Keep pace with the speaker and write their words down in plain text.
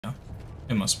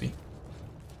It must be.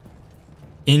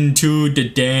 Into the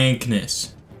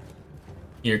dankness.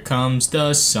 Here comes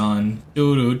the sun.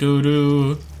 Doo doo doo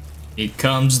doo. Here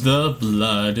comes the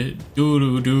blood. Doo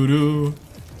doo doo doo.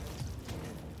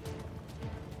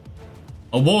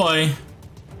 Oh boy.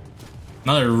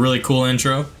 Another really cool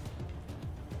intro.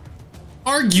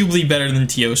 Arguably better than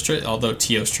Teostra, although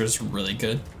Teostra is really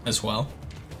good as well.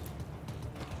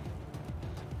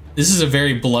 This is a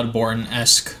very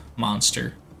Bloodborne-esque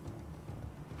monster.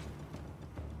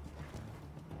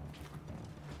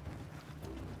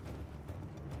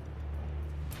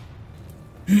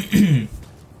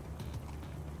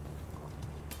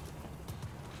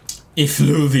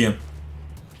 Effluvium.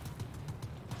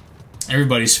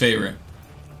 Everybody's favorite.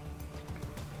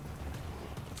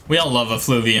 We all love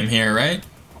effluvium here, right?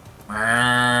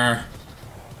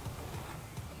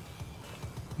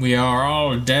 We are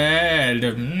all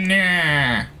dead.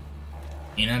 Nah.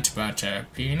 Peanut butter,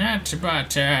 peanut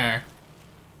butter.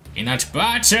 Peanut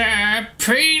butter,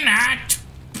 peanut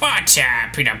butter.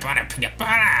 Peanut butter, peanut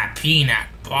butter, peanut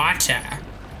butter.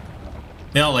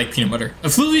 They all like peanut butter.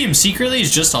 Effluvium secretly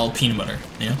is just all peanut butter,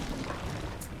 yeah?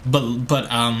 But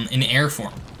in air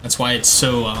form. That's why it's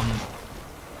so,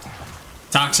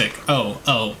 toxic. Oh,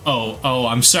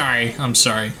 I'm sorry.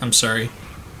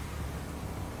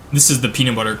 This is the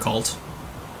peanut butter cult.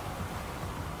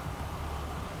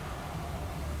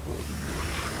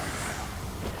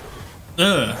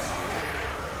 Ugh.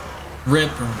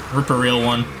 Rip a real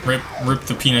one. Rip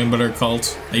the peanut butter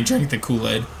cult. They drank the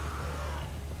Kool-Aid.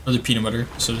 Or the peanut butter,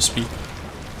 so to speak.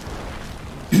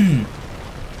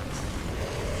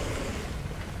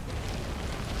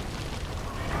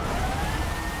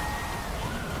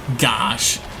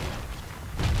 Gosh.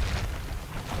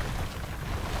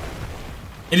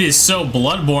 It is so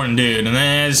Bloodborne, dude, and it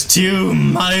has 2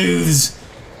 mouths.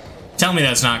 Tell me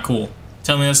that's not cool.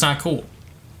 Tell me that's not cool.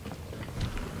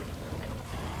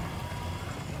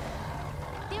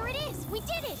 There it is. We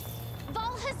did it.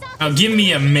 Val Hazzak. Now give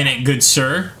me a minute, good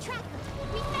sir. We found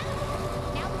it.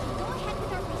 Now we can go ahead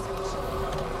with our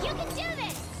research. You can do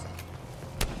this.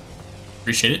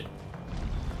 Appreciate it.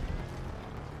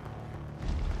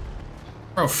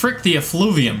 Bro, frick the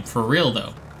effluvium, for real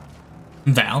though.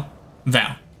 Val,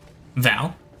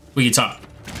 we can talk.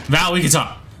 Val, we can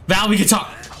talk. Val, we can talk.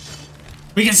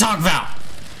 We can talk, Val.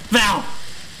 Val.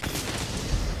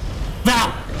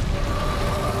 Val.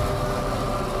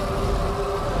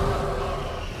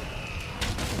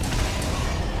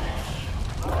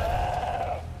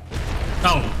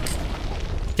 Oh.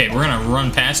 Okay, we're gonna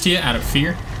run past you out of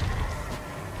fear.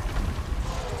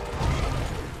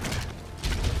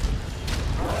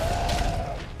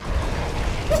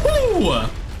 Woohoo!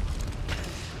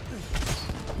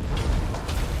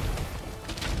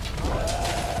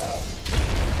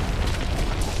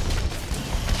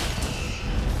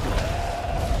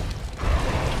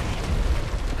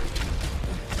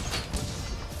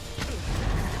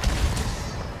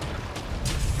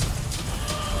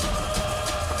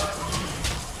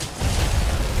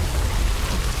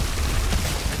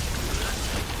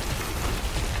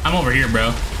 I'm over here,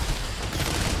 bro.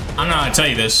 I'm not gonna tell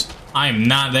you this. I am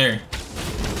not there.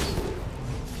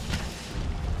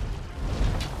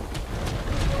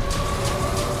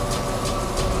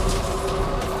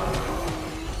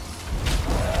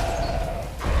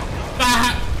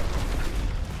 Ah!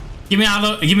 Get me out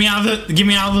of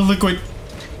the liquid.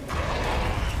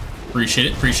 Appreciate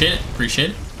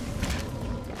it.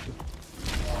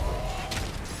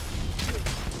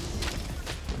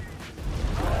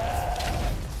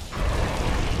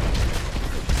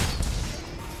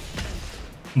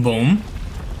 Boom.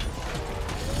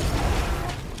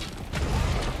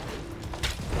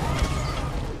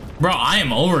 Bro, I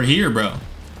am over here, bro.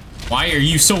 Why are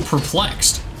you so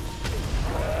perplexed?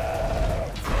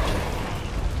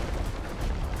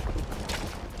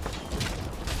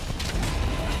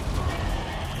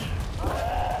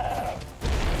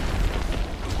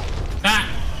 Ah!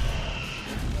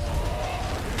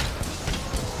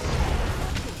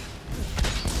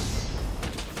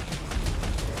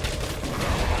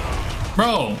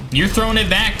 Bro, you're throwing it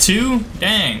back too?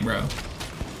 Dang, bro.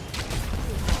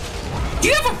 Do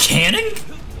you have a cannon?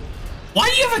 Why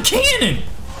do you have a cannon?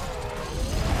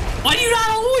 Why do you not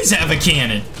always have a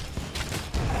cannon?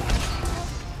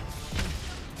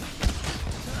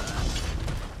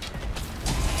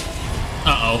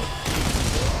 Uh-oh.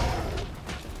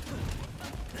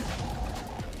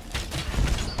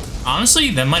 Honestly,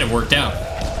 that might have worked out.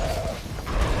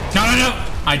 No.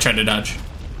 I tried to dodge.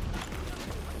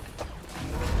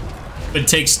 It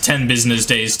takes 10 business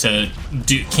days to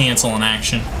cancel an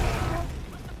action.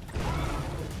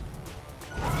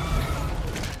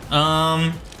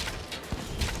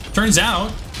 Turns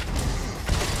out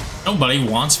nobody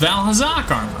wants Val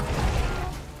Hazzak armor.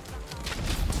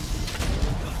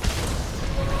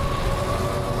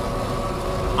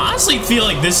 I honestly feel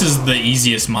like this is the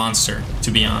easiest monster,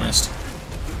 to be honest.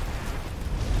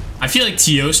 I feel like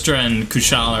Teostra and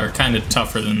Kushala are kind of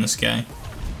tougher than this guy.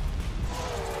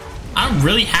 I don't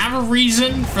really have a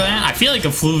reason for that. I feel like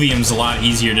Effluvium's a lot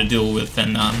easier to deal with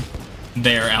than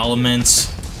their elements.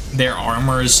 Their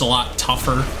armor is a lot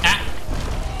tougher.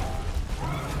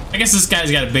 I guess this guy's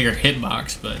got a bigger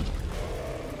hitbox, but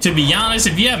to be honest,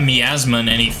 if you have miasma in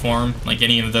any form, like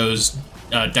any of those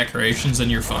decorations, then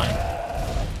you're fine.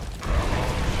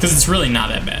 Because it's really not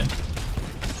that bad.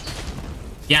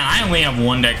 Yeah, I only have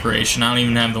one decoration. I don't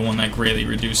even have the one that greatly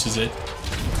reduces it.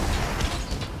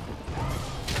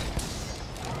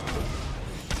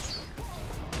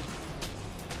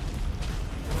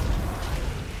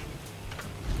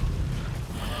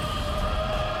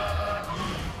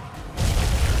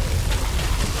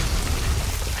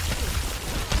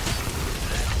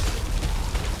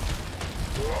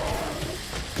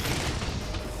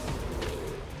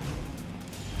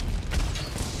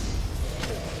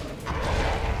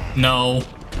 No.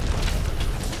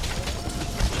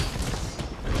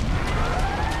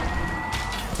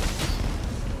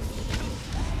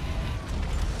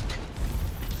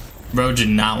 Bro did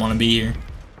not want to be here.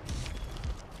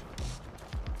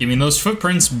 Give me those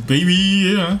footprints, baby.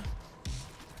 Yeah.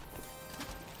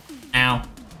 Ow.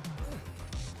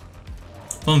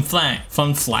 Fun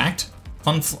flacked?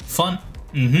 Fun?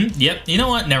 Yep. You know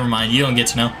what? Never mind. You don't get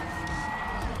to know.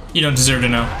 You don't deserve to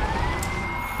know.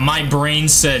 My brain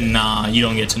said, nah, you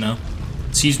don't get to know.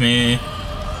 Excuse me.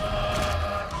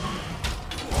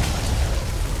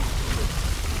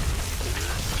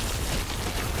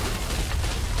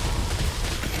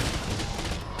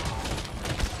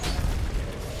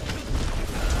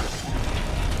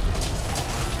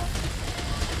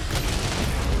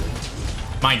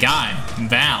 My guy,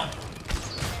 Val.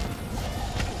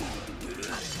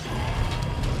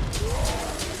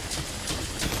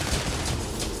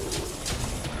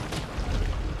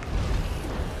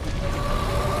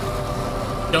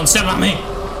 Don't step on me.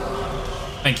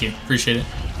 Thank you. Appreciate it.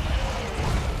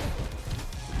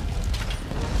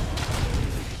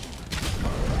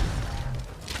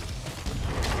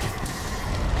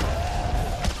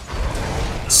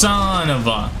 Son of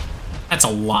a... That's a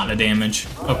lot of damage.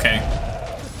 Okay.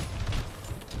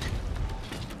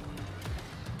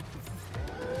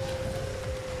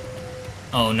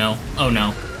 Oh no. Oh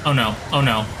no. Oh no. Oh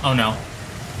no. Oh no.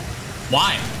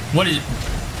 Why?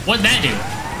 What'd that do?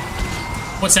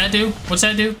 What's that do? What's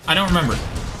that do? I don't remember.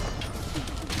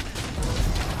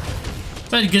 Does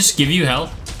that just give you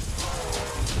health?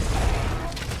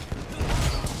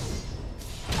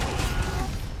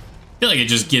 I feel like it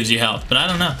just gives you health, but I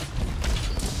don't know.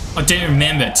 I don't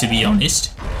remember, to be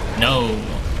honest. No.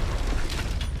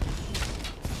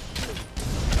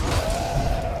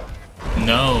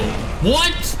 No.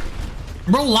 What?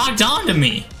 Bro locked onto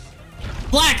me.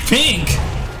 Blackpink.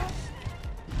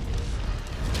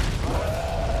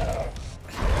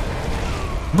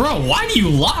 Bro, why do you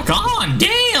lock on?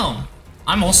 Damn!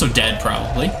 I'm also dead,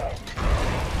 probably.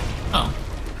 Oh,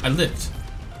 I lived.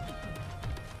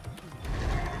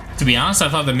 To be honest, I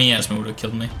thought the miasma would have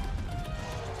killed me.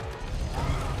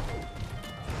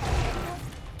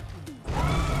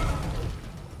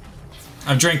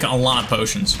 I've drank a lot of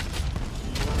potions.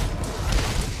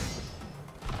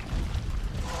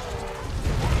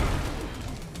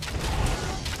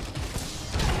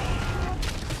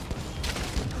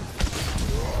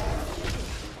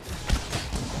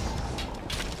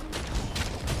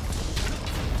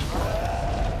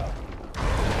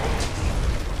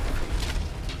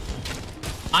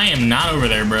 I am not over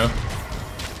there, bro.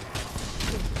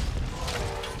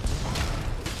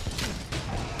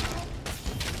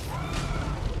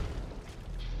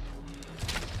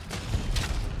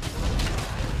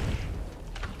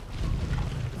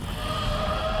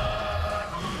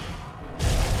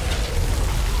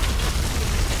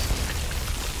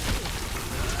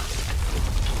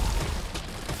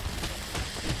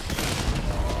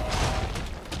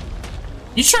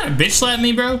 You trying to bitch slap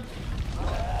me, bro?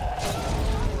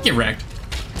 Get wrecked.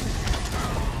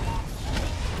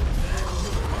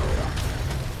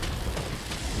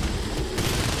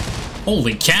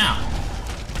 Holy cow.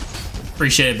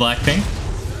 Appreciate it, Blackpink.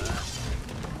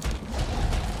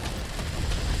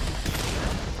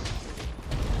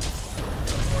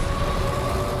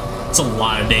 That's a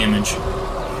lot of damage.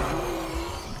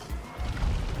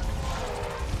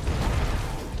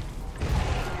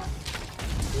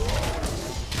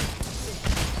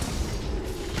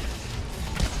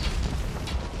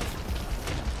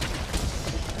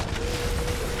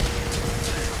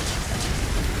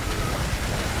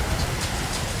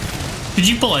 Could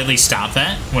you politely stop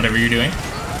that, whatever you're doing?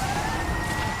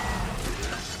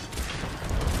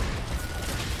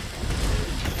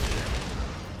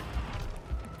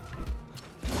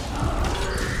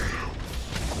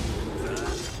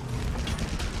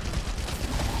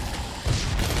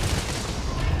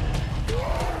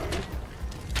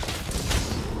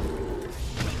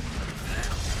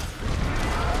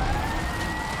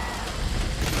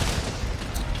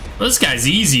 Well, this guy's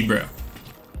easy, bro.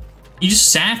 He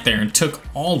just sat there and took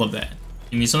all of that.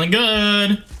 Give me something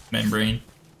good. Membrane.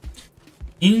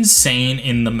 Insane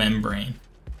in the membrane.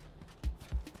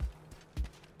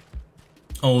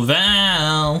 Oh,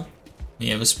 Val. We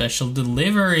have a special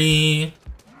delivery.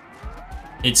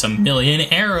 It's 1,000,000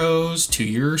 arrows to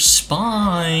your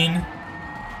spine.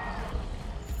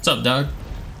 What's up, dog?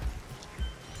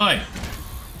 Hi.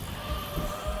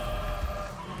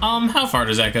 How far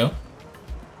does that go?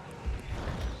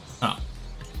 Oh.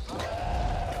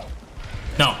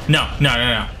 No, no, no, no,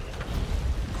 no.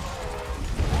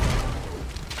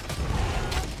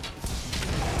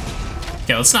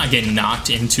 Okay, let's not get knocked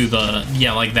into the...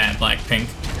 Yeah, like that, Blackpink.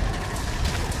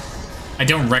 I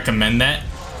don't recommend that.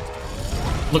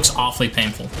 Looks awfully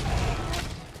painful.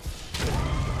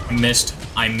 I missed.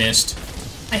 I missed.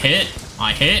 I hit.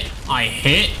 I hit. I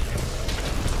hit.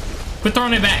 Quit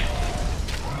throwing it back.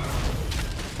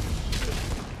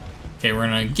 Okay, we're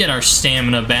gonna get our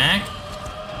stamina back.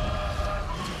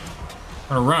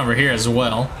 We're gonna run over here as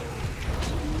well.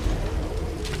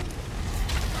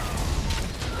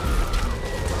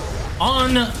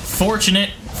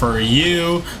 Unfortunate for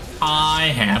you, I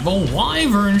have a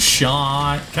wyvern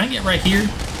shot. Can I get right here?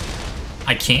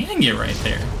 I can get right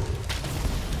there.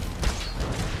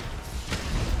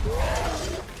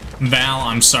 Val,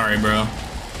 I'm sorry, bro.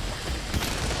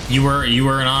 You were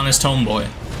an honest homeboy.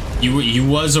 You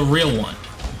was a real one.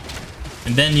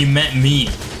 And then you met me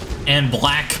and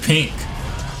Blackpink,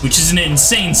 which is an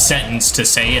insane sentence to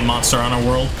say in Monster Hunter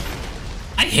World.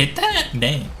 I hit that?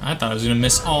 Dang, I thought I was gonna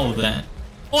miss all of that.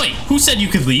 Oi, who said you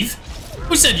could leave?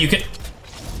 Who said you could?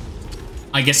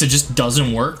 I guess it just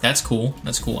doesn't work. That's cool.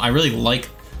 That's cool. I really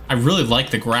like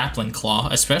the grappling claw,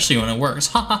 especially when it works.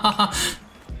 Ha ha ha ha.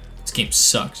 This game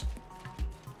sucks.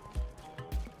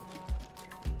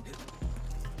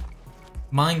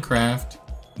 Minecraft,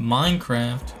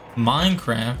 Minecraft,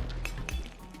 Minecraft.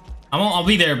 I'll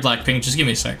be there, Blackpink. Just give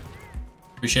me a sec.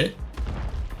 Appreciate it.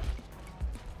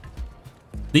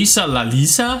 Lisa La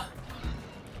Lisa?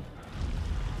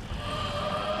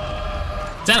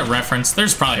 Is that a reference?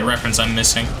 There's probably a reference I'm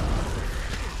missing.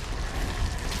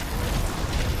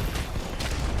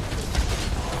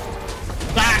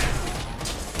 Ah!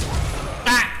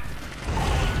 Ah!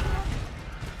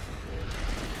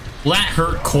 Well, that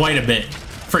hurt quite a bit.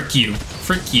 Frick you.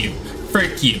 Frick you.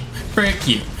 Frick you. Frick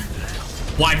you.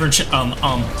 Wyvern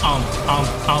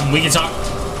we can talk.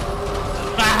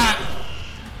 Ah!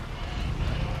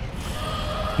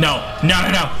 No, no,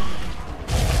 no, no.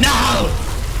 No!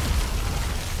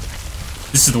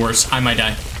 This is the worst. I might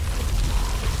die.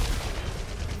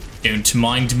 Don't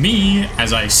mind me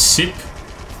as I sip.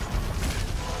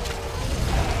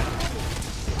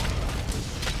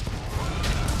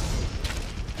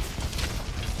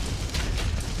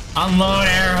 Unload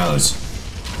arrows.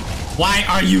 Why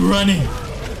are you running?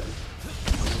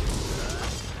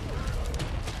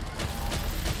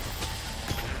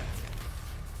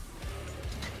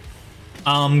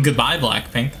 Goodbye,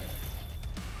 Blackpink.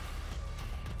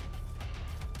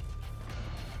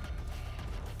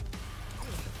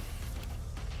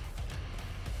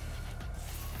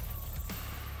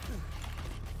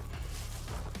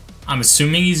 I'm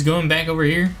assuming he's going back over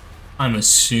here. I'm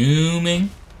assuming.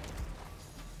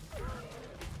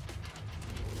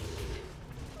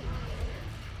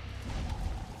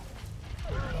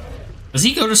 Does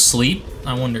he go to sleep?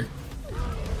 I wonder.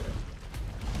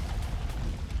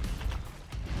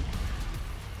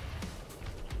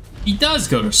 He does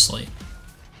go to sleep.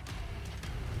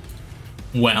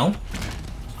 Well,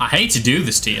 I hate to do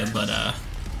this to you, but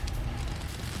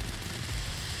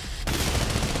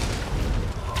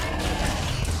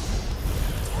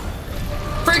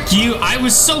frick you, I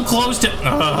was so close to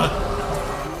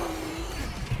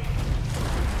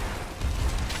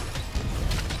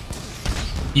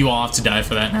You all have to die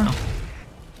for that now.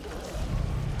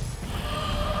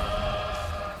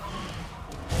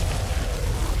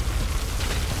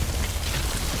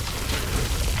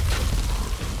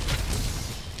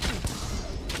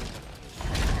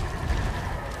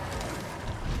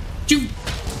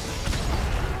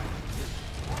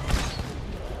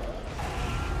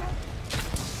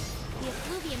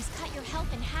 Cut your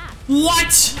health in half.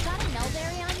 What? You got a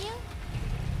mulberry on you?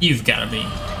 You've gotta be.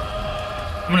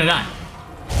 I'm gonna die.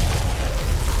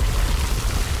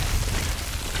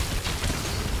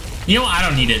 You know what? I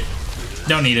don't need it.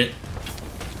 Don't need it.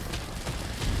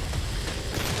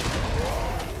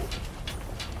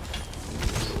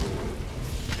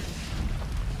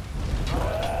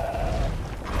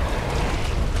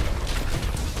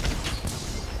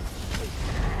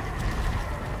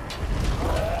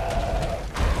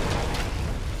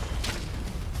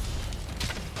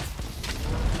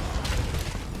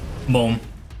 Boom.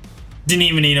 Didn't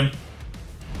even need him.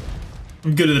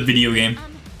 I'm good at the video game.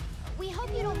 We hope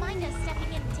you don't mind us stepping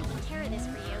in and taking care of this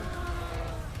for you.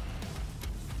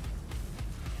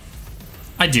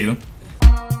 I do.